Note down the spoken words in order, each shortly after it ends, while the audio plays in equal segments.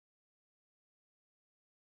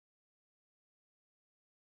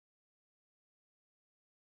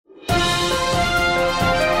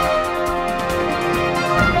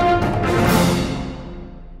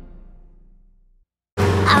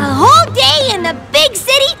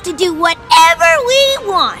get to do whatever we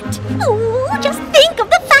want. Ooh, just think of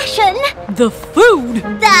the fashion. The food.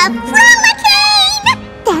 The frolicking!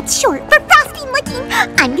 That's short for frosty licking.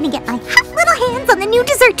 I'm gonna get my hot little hands on the new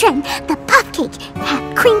dessert trend. The puff cake.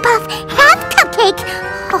 Half cream puff, half cupcake.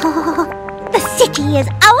 Oh, the city is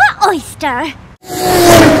our oyster.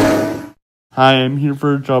 Hi, I'm here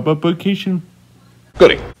for a job application.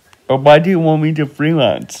 Goody. But why do you want me to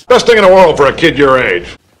freelance? Best thing in the world for a kid your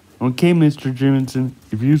age. Okay, Mr. Jimmonson,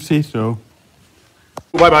 if you say so.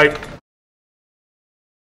 Bye-bye.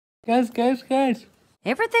 Guys.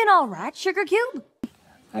 Everything all right, Sugar Cube?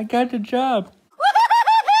 I got the job.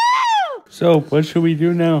 So, what should we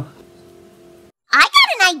do now? I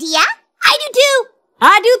got an idea. I do too.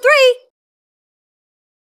 I do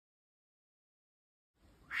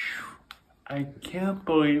 3. I can't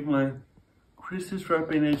believe my Christmas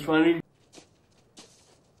wrapping is funny.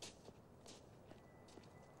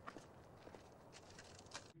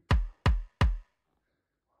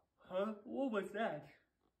 Huh? What was that?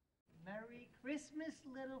 Merry Christmas,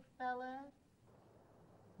 little fella.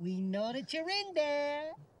 We know that you're in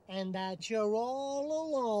there and that you're all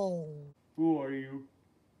alone. Who are you?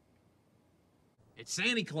 It's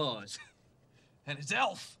Santa Claus and his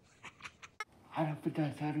elf. I don't think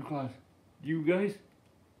that's Santa Claus. You guys?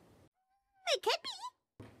 It could be.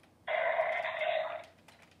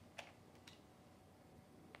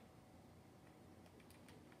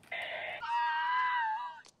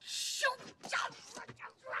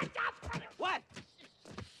 What?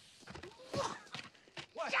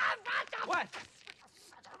 What?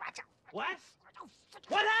 What?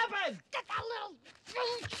 What happened? Get that little...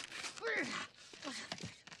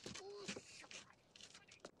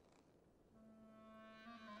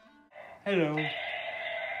 Hello.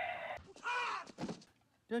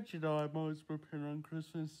 Don't you know I'm always prepared on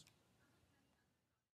Christmas?